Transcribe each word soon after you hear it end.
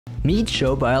Meet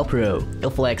ShopIsle Pro,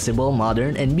 a flexible,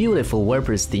 modern, and beautiful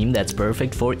WordPress theme that's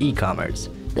perfect for e-commerce.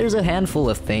 There's a handful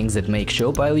of things that make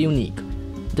ShopIsle unique.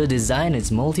 The design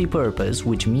is multi-purpose,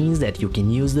 which means that you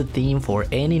can use the theme for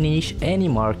any niche, any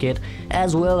market,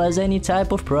 as well as any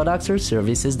type of products or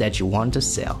services that you want to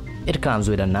sell. It comes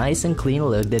with a nice and clean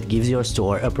look that gives your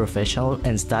store a professional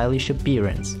and stylish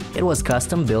appearance. It was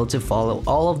custom built to follow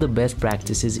all of the best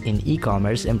practices in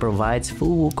e-commerce and provides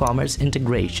full WooCommerce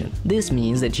integration. This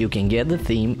means that you can get the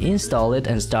theme, install it,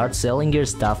 and start selling your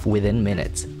stuff within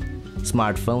minutes.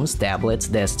 Smartphones, tablets,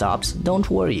 desktops, don't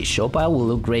worry, ShopIsle will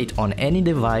look great on any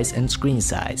device and screen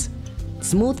size.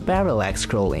 Smooth parallax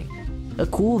scrolling, a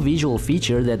cool visual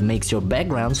feature that makes your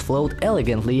backgrounds float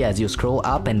elegantly as you scroll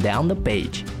up and down the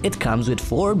page. It comes with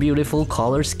 4 beautiful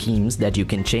color schemes that you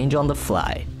can change on the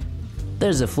fly.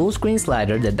 There's a full screen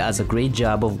slider that does a great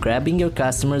job of grabbing your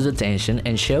customers' attention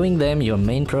and showing them your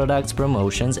main products,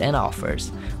 promotions, and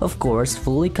offers. Of course,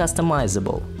 fully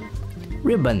customizable.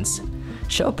 Ribbons.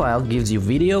 ShopIsle gives you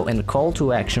video and call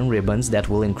to action ribbons that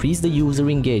will increase the user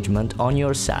engagement on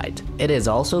your site. It is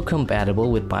also compatible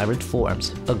with Pirate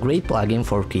Forms, a great plugin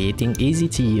for creating easy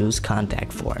to use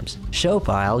contact forms.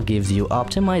 ShopIsle gives you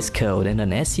optimized code and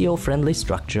an SEO-friendly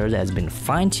structure that's been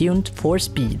fine-tuned for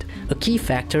speed, a key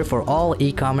factor for all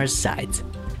e-commerce sites.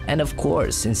 And of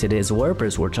course, since it is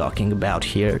WordPress we're talking about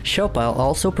here, ShopIsle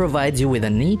also provides you with a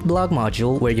neat blog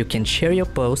module where you can share your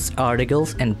posts,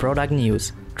 articles, and product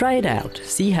news. Try it out,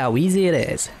 see how easy it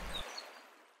is.